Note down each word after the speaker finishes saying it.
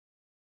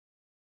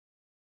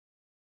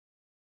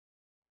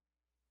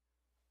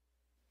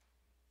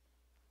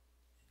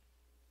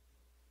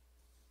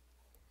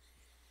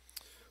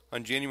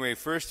On January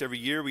 1st, every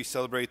year we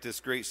celebrate this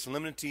great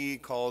solemnity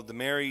called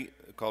Mary,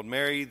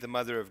 the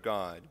Mother of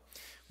God,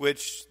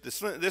 which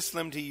this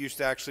solemnity used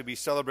to actually be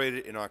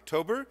celebrated in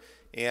October,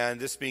 and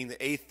this being the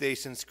 8th day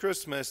since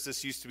Christmas,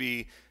 this used to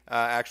be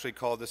actually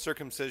called the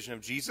Circumcision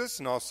of Jesus,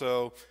 and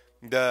also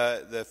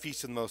the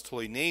Feast of the Most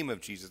Holy Name of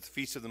Jesus. The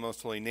Feast of the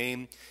Most Holy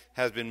Name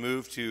has been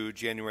moved to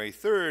January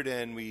 3rd,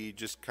 and we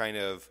just kind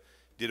of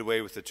did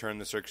away with the term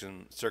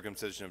the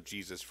circumcision of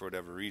Jesus for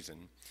whatever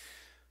reason.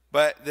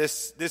 But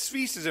this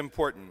feast is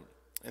important,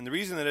 and the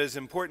reason that it is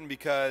important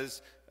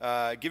because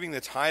giving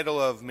the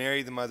title of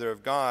Mary, the Mother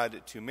of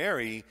God, to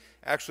Mary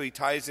actually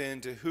ties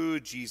into who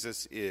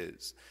Jesus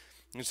is.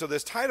 And so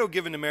this title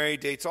given to Mary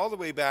dates all the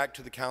way back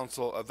to the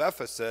Council of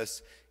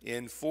Ephesus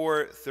in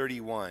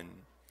 431.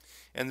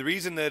 And the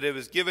reason that it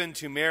was given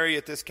to Mary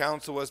at this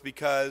council was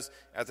because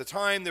at the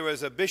time there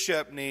was a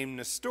bishop named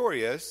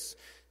Nestorius.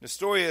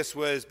 Nestorius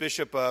was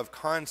bishop of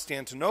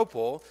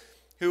Constantinople,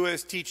 who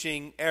was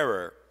teaching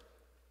error,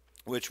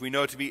 which we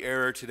know to be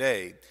error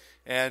today.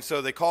 And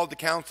so they called the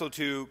council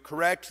to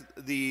correct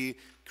the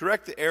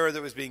error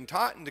that was being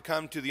taught and to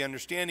come to the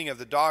understanding of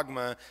the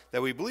dogma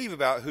that we believe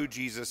about who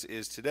Jesus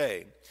is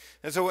today.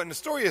 And so what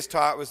Nestorius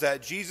taught was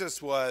that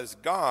Jesus was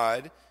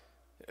God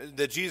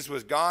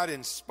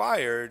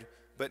inspired,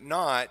 but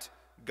not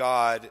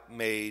God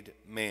made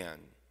man.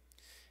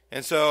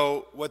 And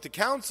so what the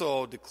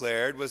council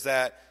declared was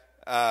that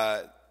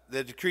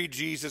the decreed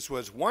Jesus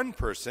was one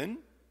person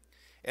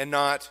and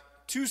not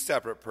two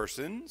separate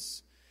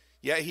persons,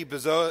 yet he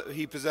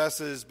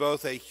possesses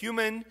both a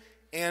human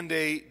and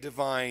a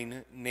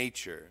divine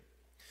nature.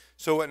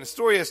 So what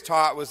Nestorius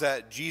taught was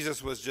that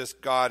Jesus was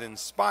just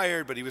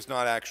God-inspired, but he was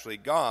not actually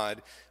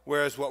God,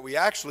 whereas what we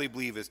actually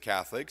believe as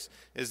Catholics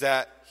is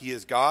that he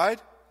is God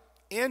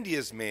and he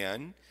is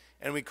man,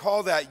 and we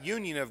call that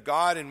union of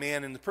God and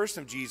man in the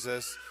person of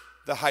Jesus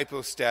the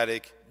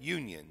hypostatic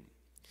union.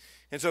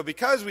 And so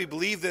because we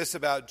believe this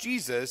about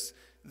Jesus,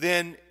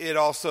 then it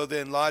also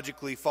then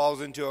logically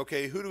falls into,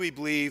 okay, who do we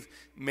believe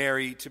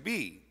Mary to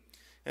be?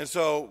 And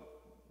so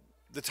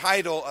the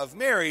title of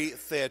Mary,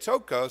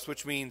 Theotokos,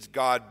 which means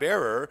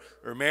God-bearer,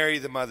 or Mary,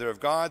 the Mother of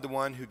God, the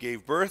one who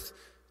gave birth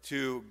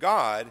to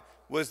God,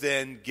 was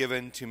then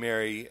given to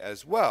Mary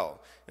as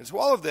well. And so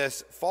all of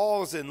this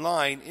falls in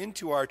line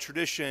into our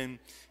tradition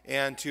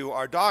and to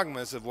our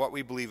dogmas of what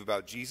we believe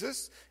about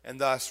Jesus,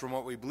 and thus from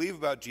what we believe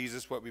about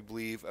Jesus, what we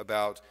believe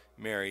about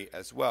Mary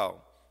as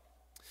well.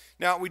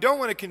 Now, we don't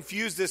want to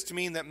confuse this to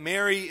mean that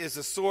Mary is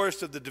the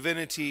source of the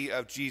divinity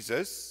of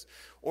Jesus,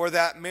 or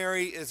that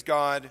Mary is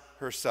God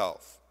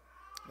herself.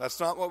 That's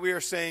not what we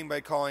are saying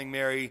by calling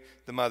Mary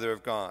the Mother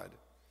of God.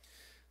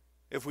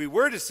 If we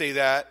were to say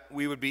that,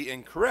 we would be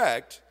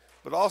incorrect,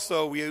 but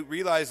also we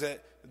realize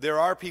that there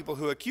are people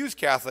who accuse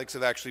Catholics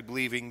of actually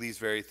believing these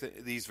very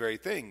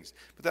things,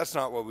 but that's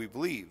not what we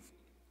believe.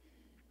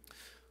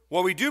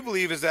 What we do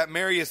believe is that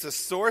Mary is the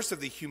source of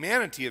the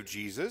humanity of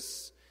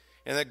Jesus,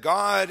 and that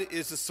God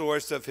is the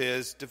source of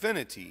his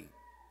divinity.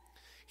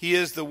 He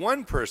is the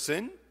one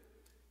person,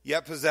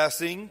 yet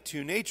possessing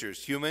two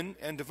natures, human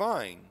and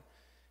divine.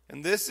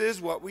 And this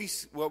is what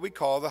we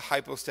call the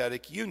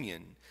hypostatic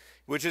union,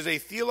 which is a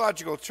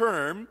theological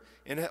term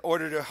in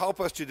order to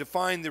help us to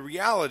define the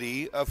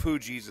reality of who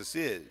Jesus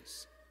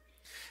is.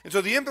 And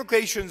so the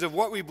implications of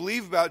what we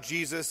believe about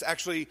Jesus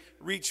actually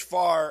reach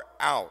far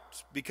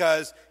out,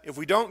 because if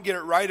we don't get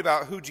it right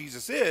about who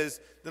Jesus is,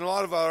 then a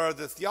lot of our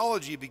other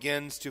theology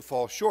begins to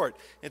fall short.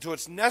 And so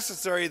it's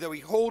necessary that we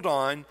hold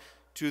on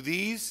to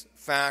these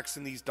facts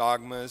and these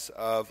dogmas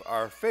of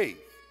our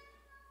faith.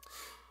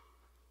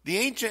 The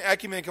ancient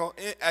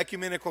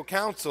ecumenical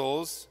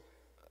councils,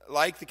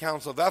 like the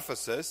Council of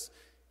Ephesus,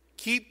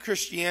 keep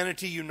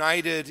Christianity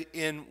united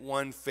in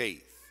one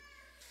faith.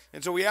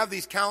 And so we have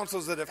these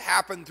councils that have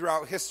happened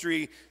throughout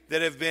history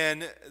that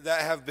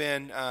have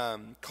been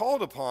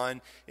called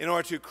upon in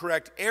order to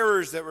correct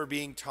errors that were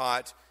being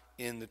taught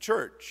in the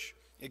church,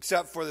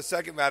 except for the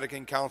Second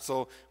Vatican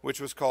Council, which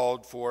was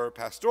called for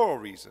pastoral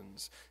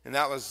reasons, and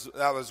that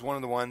was one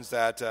of the ones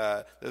that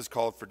is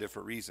called for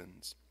different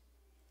reasons.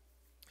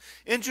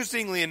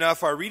 Interestingly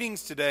enough, our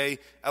readings today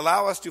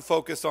allow us to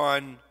focus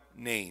on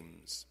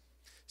names,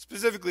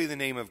 specifically the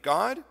name of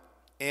God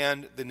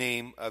and the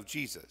name of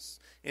Jesus,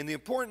 and the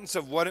importance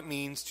of what it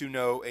means to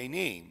know a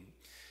name.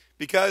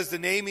 Because the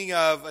naming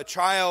of a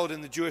child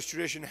in the Jewish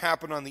tradition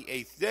happened on the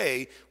 8th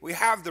day, we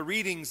have the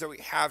readings that we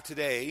have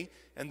today,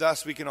 and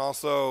thus we can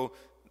also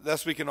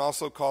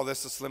call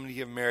this the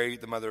Solemnity of Mary,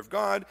 the Mother of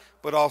God,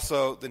 but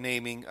also the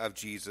naming of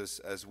Jesus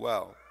as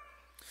well.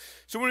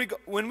 So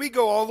when we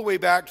go all the way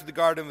back to the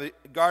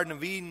Garden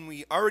of Eden,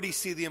 we already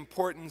see the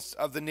importance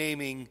of the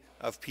naming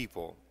of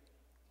people.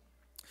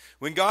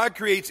 When God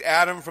creates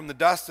Adam from the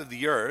dust of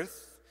the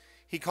earth,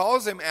 he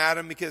calls him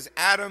Adam because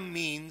Adam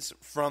means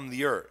from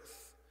the earth.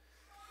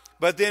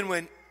 But then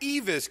when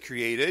Eve is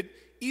created,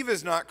 Eve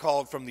is not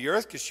called from the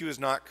earth because she was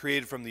not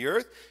created from the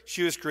earth.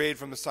 She was created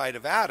from the side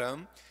of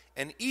Adam.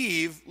 And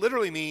Eve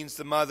literally means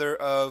the mother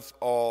of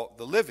all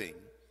the living.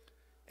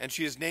 And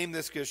she is named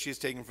this because she is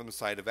taken from the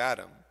side of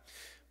Adam.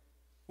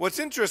 What's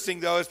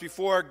interesting, though, is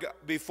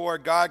before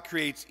God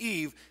creates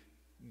Eve,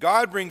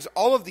 God brings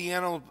all of the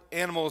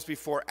animals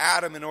before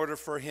Adam in order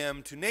for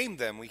him to name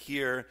them. We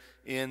hear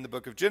in the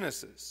book of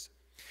Genesis.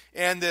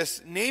 And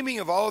this naming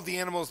of all of the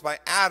animals by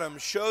Adam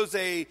shows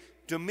a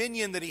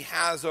dominion that he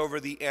has over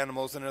the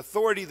animals, an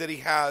authority that he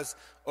has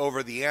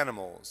over the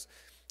animals.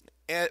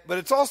 But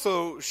it's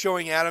also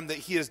showing Adam that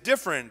he is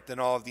different than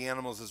all of the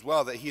animals as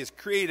well, that he is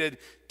created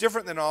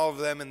different than all of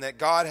them, and that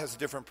God has a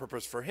different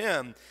purpose for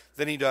him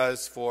than he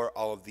does for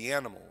all of the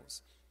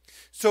animals.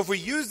 So if we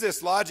use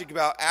this logic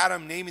about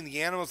Adam naming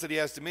the animals that he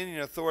has dominion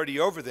and authority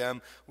over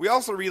them, we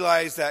also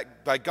realize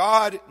that by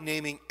God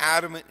naming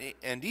Adam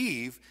and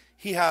Eve,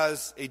 he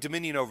has a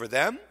dominion over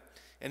them,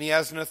 and he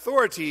has an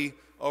authority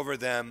over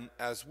them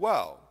as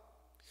well.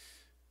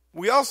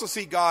 We also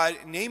see God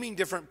naming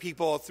different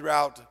people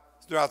throughout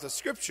the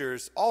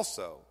scriptures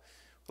also.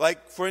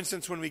 Like, for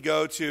instance, when we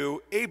go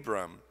to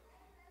Abram.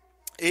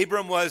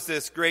 Abram was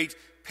this great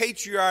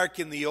patriarch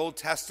in the Old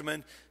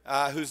Testament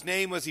whose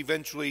name was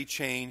eventually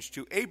changed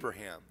to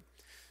Abraham.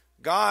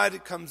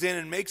 God comes in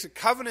and makes a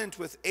covenant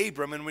with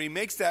Abram, and when he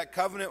makes that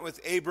covenant with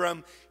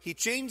Abram, he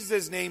changes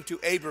his name to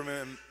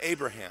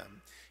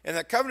Abraham. And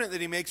that covenant that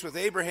he makes with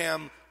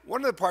Abraham,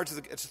 one of the parts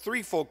of it's a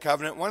threefold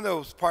covenant. One of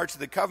those parts of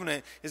the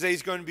covenant is that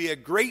he's going to be a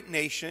great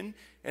nation,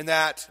 and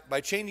that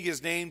by changing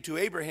his name to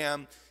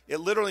Abraham, it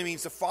literally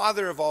means the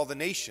father of all the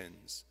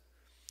nations.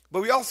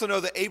 But we also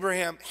know that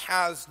Abraham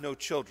has no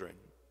children.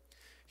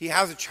 He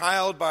has a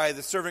child by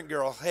the servant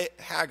girl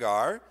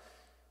Hagar,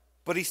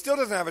 but he still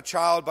doesn't have a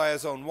child by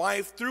his own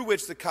wife, through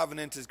which the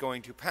covenant is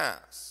going to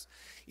pass.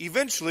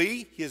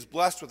 Eventually, he is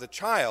blessed with a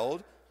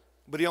child,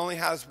 but he only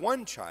has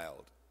one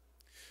child.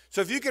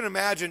 So if you can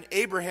imagine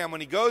Abraham,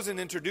 when he goes and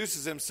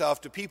introduces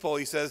himself to people,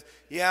 he says,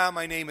 yeah,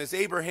 my name is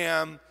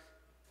Abraham.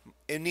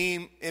 It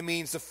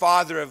means the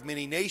father of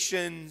many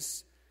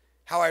nations.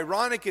 How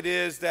ironic it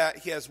is that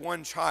he has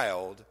one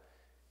child,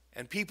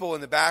 and people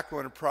in the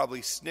background are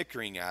probably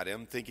snickering at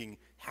him, thinking,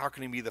 how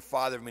can he be the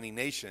father of many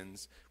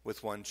nations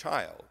with one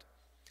child?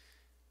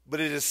 But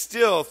it is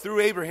still through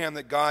Abraham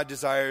that God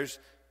desires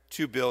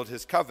to build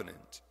his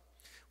covenant.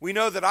 We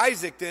know that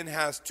Isaac then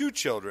has two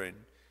children,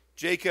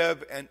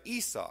 Jacob and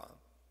Esau.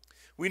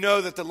 We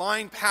know that the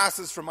line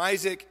passes from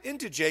Isaac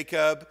into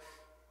Jacob,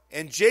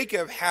 and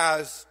Jacob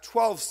has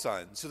 12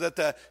 sons, so that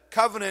the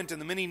covenant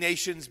and the many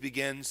nations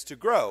begins to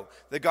grow.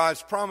 That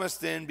God's promise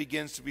then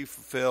begins to be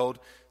fulfilled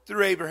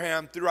through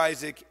Abraham, through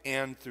Isaac,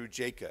 and through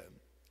Jacob.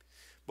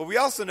 But we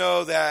also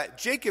know that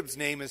Jacob's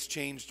name has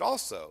changed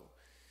also.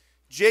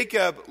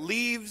 Jacob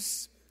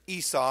leaves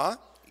Esau.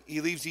 He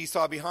leaves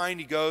Esau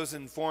behind. He goes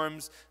and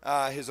forms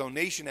his own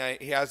nation.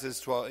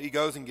 He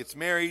goes and gets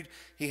married.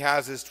 He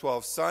has his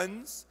 12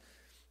 sons.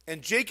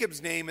 And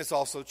Jacob's name is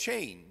also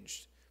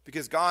changed,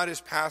 because God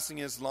is passing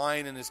his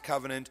line and his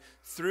covenant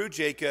through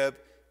Jacob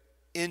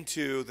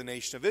into the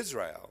nation of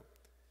Israel.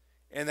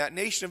 And that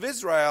nation of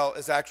Israel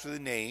is actually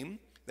the name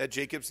that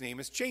Jacob's name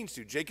is changed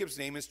to. Jacob's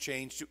name is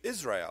changed to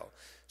Israel.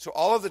 So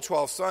all of the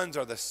 12 sons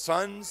are the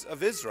sons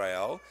of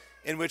Israel,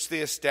 in which they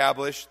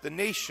establish the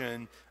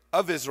nation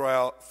of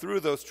Israel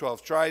through those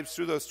 12 tribes,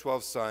 through those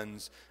 12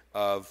 sons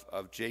of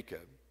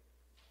Jacob.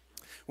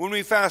 When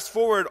we fast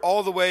forward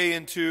all the way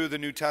into the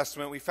New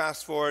Testament, we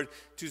fast forward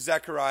to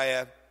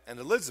Zechariah and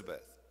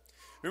Elizabeth.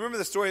 Remember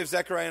the story of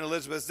Zechariah and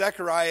Elizabeth.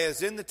 Zechariah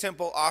is in the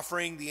temple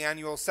offering the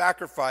annual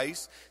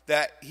sacrifice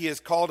that he is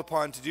called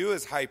upon to do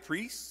as high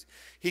priest.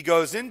 He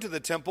goes into the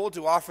temple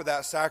to offer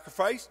that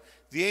sacrifice.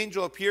 The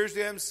angel appears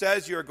to him,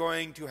 says, "You're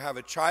going to have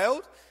a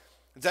child."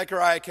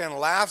 Zechariah kind of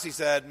laughs. He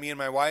said, "Me and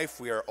my wife,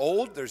 we are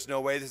old. There's no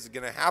way this is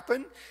going to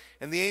happen."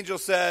 And the angel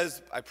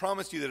says, "I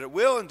promise you that it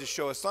will, and to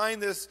show a sign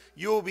this,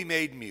 you will be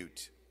made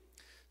mute."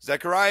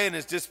 Zechariah, in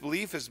his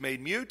disbelief, is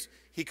made mute.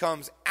 He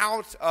comes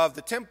out of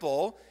the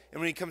temple, and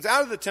when he comes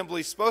out of the temple,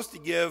 he's supposed to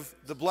give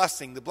the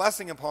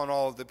blessing upon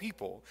all of the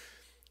people.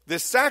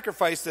 This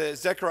sacrifice that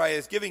Zechariah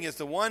is giving is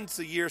the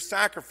once-a-year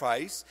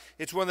sacrifice.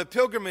 It's one of the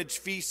pilgrimage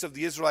feasts of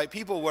the Israelite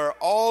people, where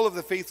all of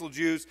the faithful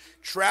Jews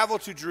travel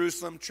to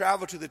Jerusalem,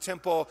 travel to the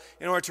temple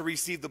in order to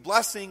receive the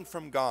blessing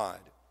from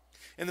God.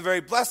 And the very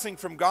blessing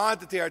from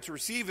God that they are to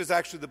receive is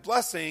actually the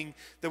blessing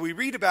that we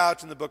read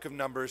about in the book of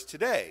Numbers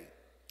today.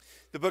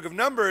 The book of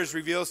Numbers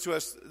reveals to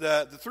us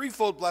the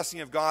threefold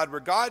blessing of God, where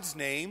God's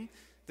name,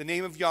 the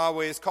name of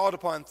Yahweh, is called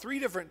upon 3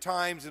 different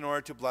times in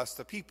order to bless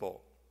the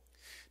people.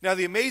 Now,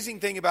 the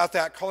amazing thing about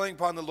that calling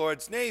upon the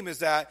Lord's name is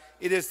that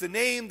it is the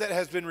name that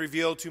has been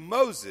revealed to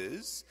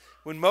Moses.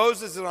 When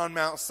Moses is on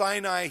Mount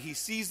Sinai, he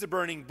sees the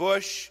burning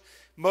bush.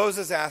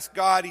 Moses asks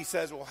God, he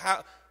says,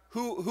 "Well,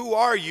 who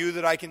are you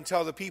that I can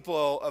tell the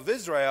people of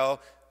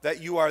Israel that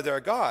you are their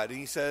God?" And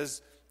he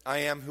says, "I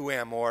am who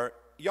am," or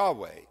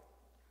Yahweh.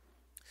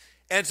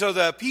 And so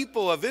the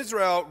people of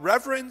Israel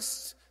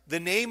reverenced the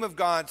name of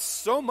God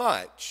so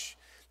much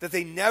that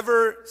they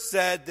never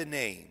said the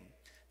name.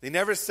 They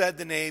never said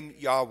the name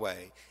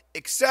Yahweh.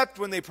 except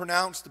when they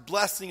pronounced the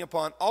blessing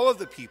upon all of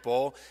the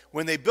people,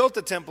 when they built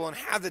the temple and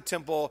had the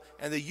temple,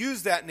 and they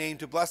used that name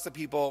to bless the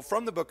people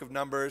from the book of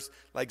Numbers,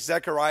 like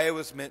Zechariah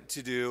was meant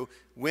to do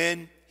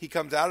when he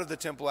comes out of the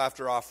temple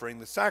after offering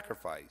the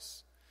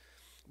sacrifice.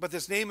 But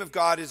this name of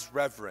God is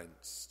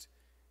reverenced.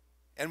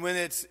 And when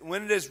it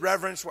is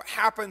reverenced, what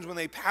happens when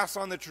they pass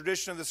on the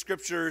tradition of the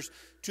scriptures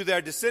to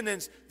their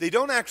descendants, they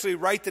don't actually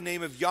write the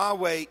name of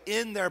Yahweh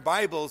in their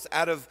Bibles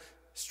out of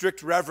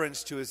strict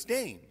reverence to his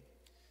name.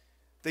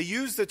 They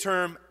use the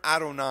term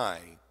Adonai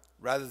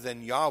rather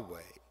than Yahweh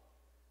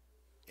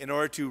in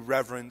order to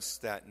reverence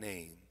that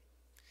name.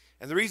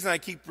 And the reason I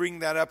keep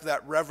bringing that up,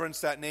 that reverence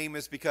that name,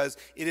 is because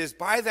it is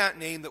by that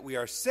name that we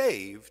are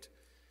saved,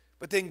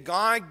 but then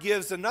God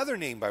gives another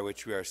name by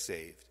which we are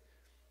saved.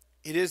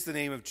 It is the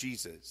name of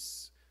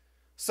Jesus.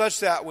 Such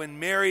that when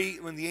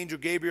the angel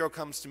Gabriel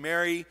comes to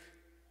Mary,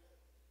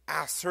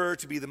 asks her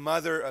to be the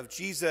mother of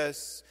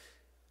Jesus,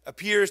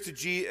 appears to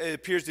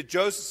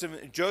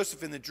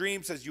Joseph in the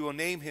dream, says, "You will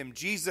name him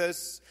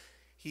Jesus."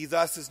 He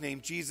thus is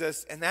named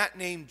Jesus, and that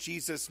name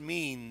Jesus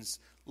means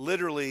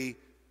literally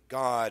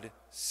God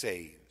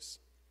saves.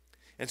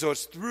 And so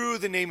it's through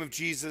the name of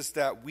Jesus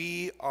that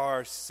we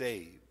are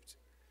saved.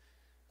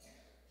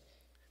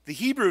 The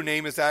Hebrew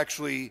name is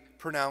actually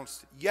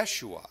pronounced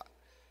Yeshua,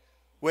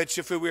 which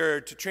if we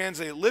were to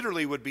translate it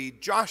literally would be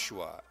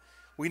Joshua.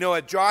 We know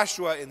a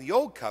Joshua in the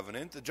Old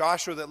Covenant, the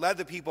Joshua that led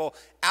the people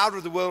out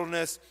of the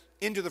wilderness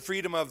into the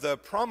freedom of the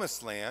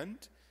promised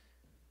land.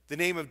 The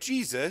name of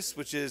Jesus,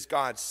 which is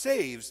God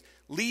saves,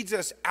 leads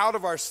us out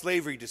of our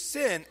slavery to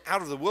sin,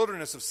 out of the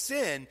wilderness of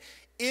sin,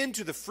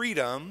 into the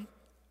freedom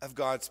of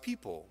God's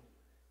people.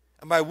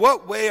 And by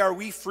what way are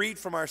we freed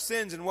from our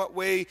sins? In what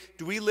way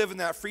do we live in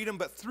that freedom?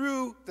 But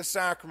through the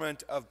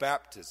sacrament of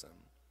baptism.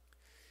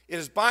 It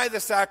is by the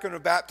sacrament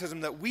of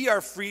baptism that we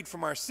are freed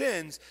from our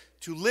sins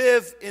to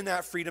live in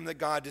that freedom that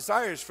God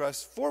desires for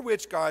us, for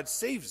which God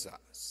saves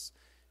us.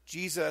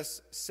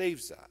 Jesus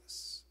saves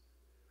us.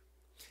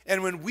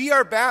 And when we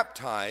are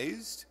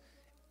baptized,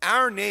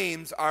 our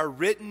names are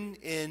written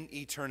in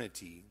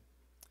eternity.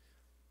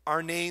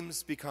 Our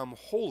names become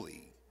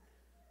holy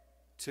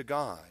to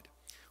God.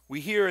 We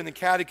hear in the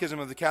Catechism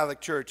of the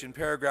Catholic Church in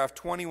paragraph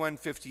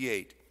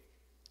 2158,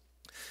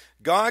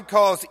 God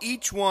calls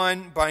each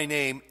one by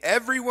name.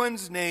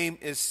 Everyone's name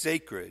is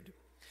sacred.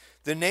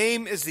 The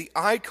name is the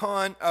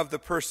icon of the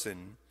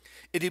person.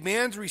 It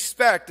demands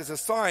respect as a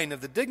sign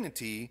of the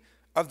dignity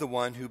of the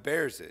one who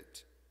bears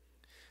it.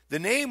 The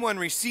name one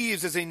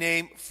receives is a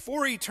name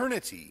for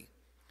eternity.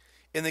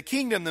 In the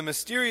kingdom, the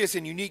mysterious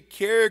and unique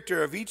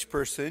character of each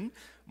person,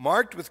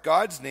 marked with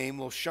God's name,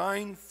 will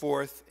shine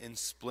forth in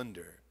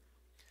splendor.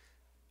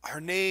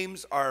 Our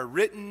names are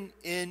written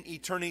in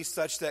eternity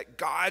such that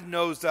God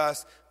knows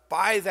us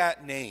by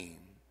that name.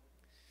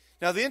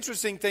 Now, the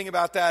interesting thing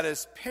about that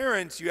is,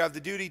 parents, you have the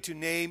duty to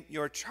name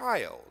your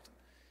child.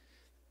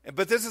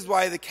 But this is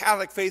why the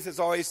Catholic faith has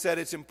always said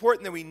it's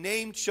important that we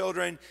name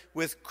children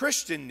with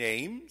Christian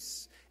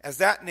names, as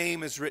that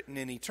name is written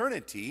in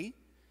eternity,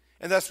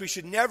 and thus we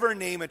should never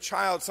name a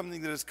child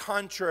something that is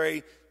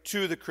contrary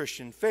to the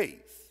Christian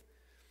faith.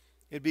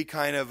 It'd be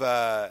kind of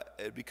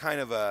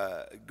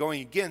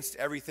going against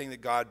everything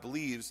that God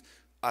believes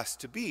us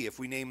to be if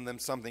we name them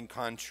something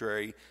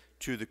contrary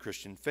to the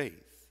Christian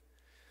faith.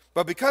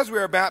 But because we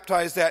are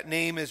baptized, that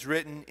name is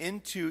written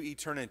into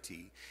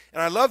eternity.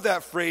 And I love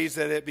that phrase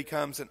that it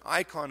becomes an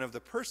icon of the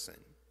person.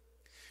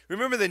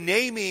 Remember, the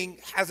naming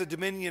has a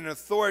dominion and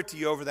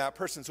authority over that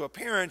person. So a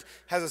parent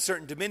has a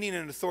certain dominion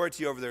and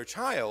authority over their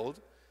child.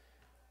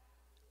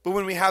 But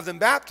when we have them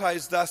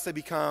baptized, thus they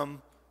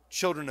become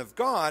children of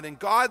God. And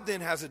God then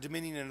has a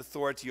dominion and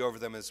authority over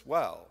them as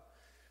well.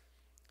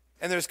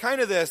 And there's kind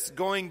of this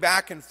going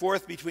back and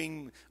forth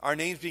between our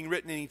names being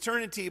written in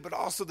eternity, but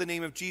also the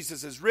name of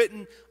Jesus is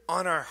written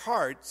on our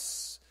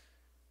hearts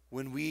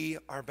when we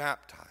are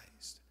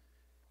baptized.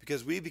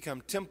 Because we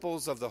become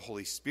temples of the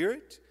Holy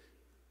Spirit,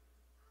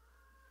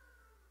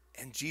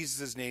 and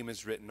Jesus' name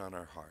is written on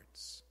our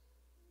hearts.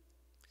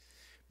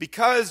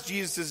 Because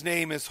Jesus'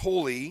 name is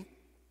holy,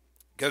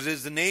 because it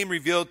is the name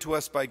revealed to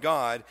us by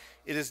God,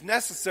 it is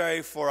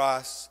necessary for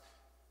us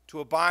to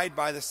abide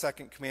by the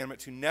second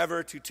commandment, to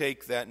never to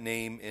take that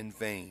name in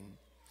vain.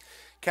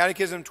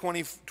 Catechism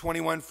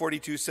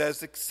 2142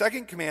 says, the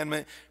second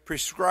commandment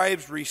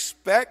prescribes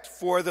respect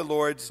for the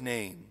Lord's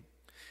name.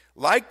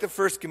 Like the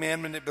first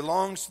commandment, it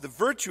belongs to the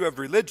virtue of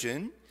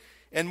religion,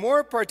 and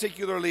more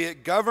particularly,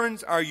 it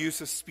governs our use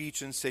of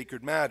speech in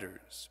sacred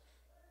matters.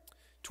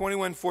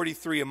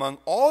 2143, among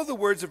all the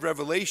words of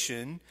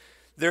revelation,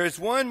 there is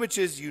one which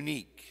is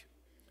unique,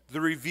 the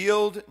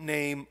revealed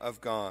name of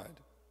God.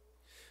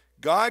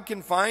 God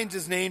confines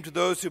his name to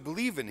those who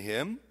believe in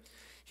him.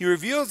 He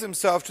reveals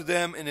himself to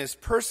them in his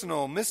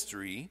personal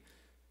mystery.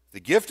 The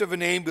gift of a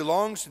name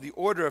belongs to the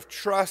order of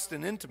trust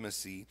and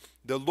intimacy.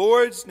 The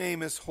Lord's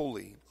name is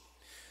holy.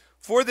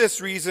 For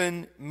this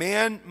reason,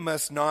 man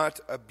must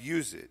not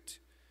abuse it.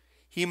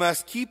 He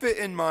must keep it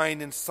in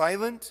mind in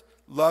silent,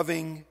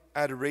 loving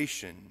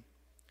adoration.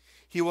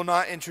 He will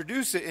not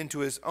introduce it into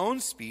his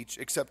own speech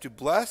except to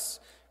bless,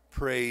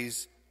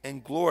 praise,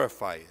 and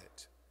glorify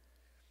it.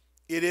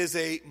 It is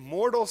a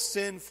mortal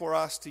sin for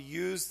us to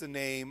use the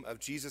name of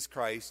Jesus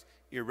Christ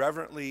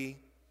irreverently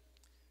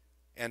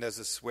and as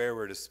a swear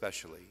word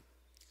especially.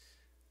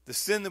 The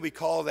sin that we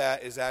call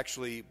that is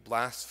actually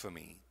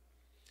blasphemy.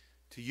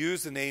 To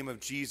use the name of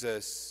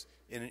Jesus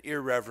in an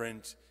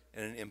irreverent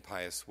and an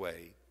impious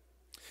way.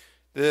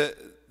 The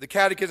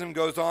Catechism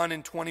goes on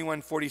in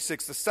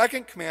 2146. The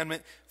second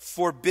commandment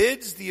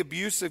forbids the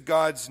abuse of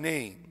God's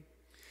name.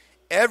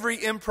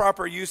 Every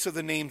improper use of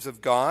the names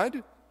of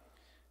God,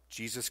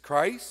 Jesus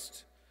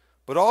Christ,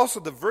 but also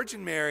the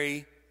Virgin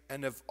Mary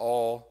and of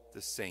all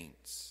the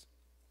saints.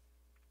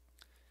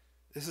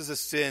 This is a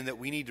sin that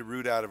we need to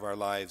root out of our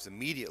lives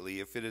immediately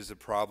if it is a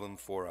problem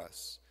for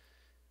us,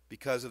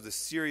 because of the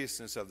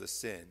seriousness of the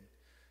sin.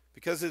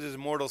 Because it is a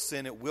mortal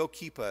sin, it will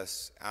keep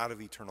us out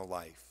of eternal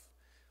life.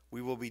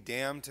 We will be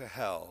damned to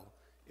hell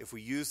if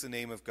we use the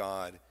name of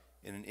God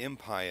in an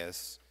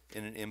impious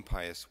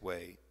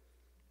way.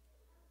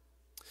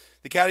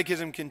 The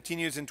Catechism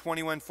continues in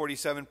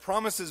 2147,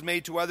 promises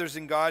made to others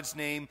in God's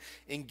name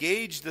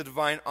engage the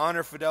divine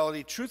honor,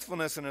 fidelity,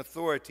 truthfulness, and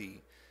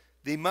authority.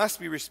 They must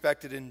be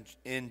respected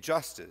in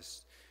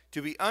justice.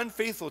 To be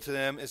unfaithful to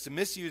them is to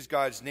misuse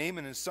God's name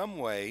and in some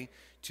way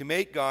to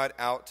make God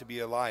out to be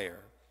a liar.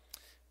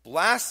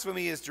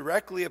 Blasphemy is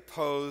directly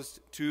opposed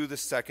to the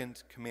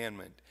second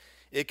commandment.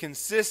 It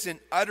consists in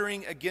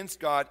uttering against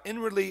God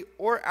inwardly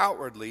or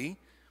outwardly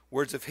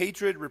words of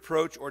hatred,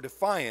 reproach, or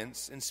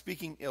defiance, and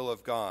speaking ill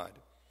of God,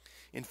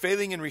 in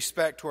failing in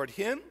respect toward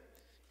him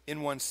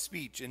in one's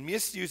speech, and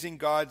misusing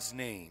God's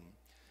name.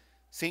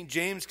 St.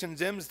 James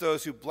condemns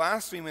those who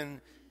blaspheme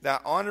in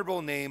that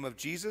honorable name of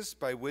Jesus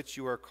by which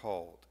you are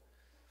called.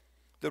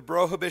 The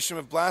prohibition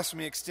of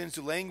blasphemy extends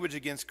to language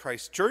against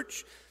Christ's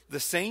church, the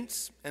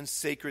saints, and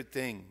sacred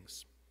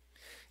things.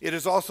 It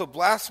is also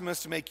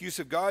blasphemous to make use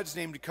of God's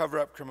name to cover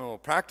up criminal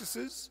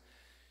practices,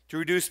 to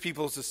reduce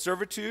people to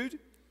servitude,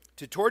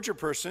 to torture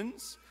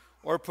persons,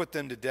 or put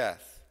them to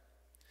death.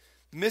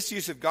 The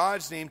misuse of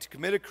God's name to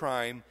commit a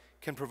crime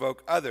can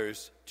provoke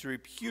others to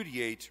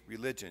repudiate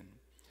religion.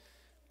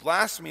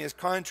 Blasphemy is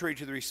contrary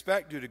to the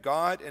respect due to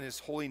God and his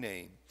holy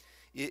name.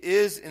 It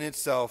is in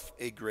itself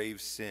a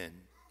grave sin.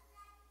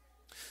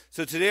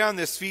 So today on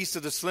this feast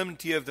of the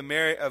solemnity of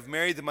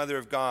Mary, the Mother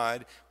of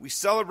God, we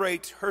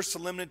celebrate her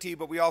solemnity,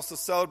 but we also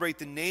celebrate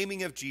the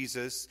naming of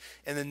Jesus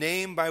and the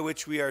name by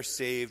which we are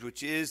saved,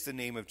 which is the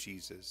name of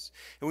Jesus.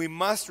 And we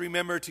must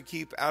remember to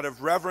keep out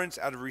of reverence,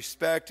 out of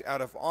respect,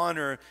 out of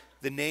honor,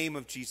 the name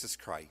of Jesus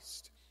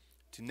Christ.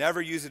 To never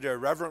use it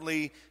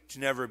irreverently, to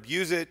never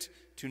abuse it,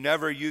 to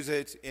never use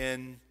it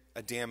in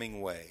a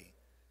damning way.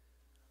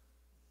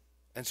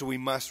 And so we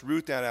must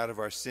root that out of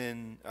our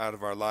sin, out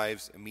of our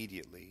lives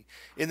immediately.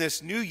 In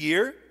this new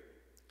year,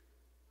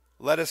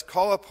 let us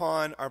call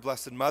upon our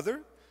Blessed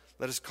Mother.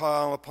 Let us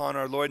call upon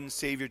our Lord and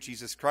Savior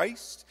Jesus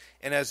Christ.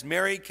 And as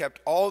Mary kept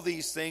all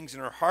these things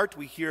in her heart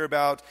we hear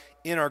about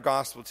in our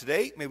gospel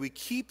today, may we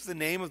keep the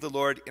name of the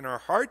Lord in our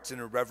hearts in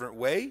a reverent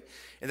way,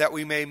 and that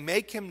we may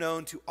make him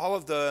known to all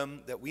of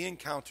them that we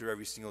encounter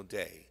every single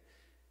day.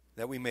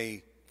 That we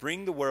may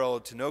bring the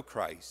world to know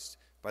Christ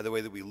by the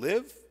way that we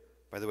live,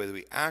 by the way that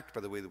we act, by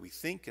the way that we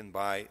think, and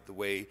by the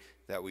way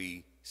that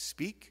we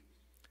speak,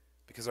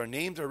 because our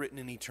names are written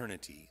in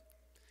eternity.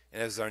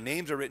 And as our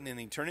names are written in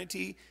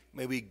eternity,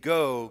 may we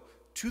go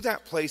to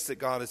that place that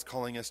God is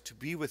calling us to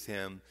be with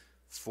him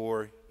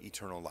for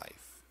eternal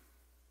life.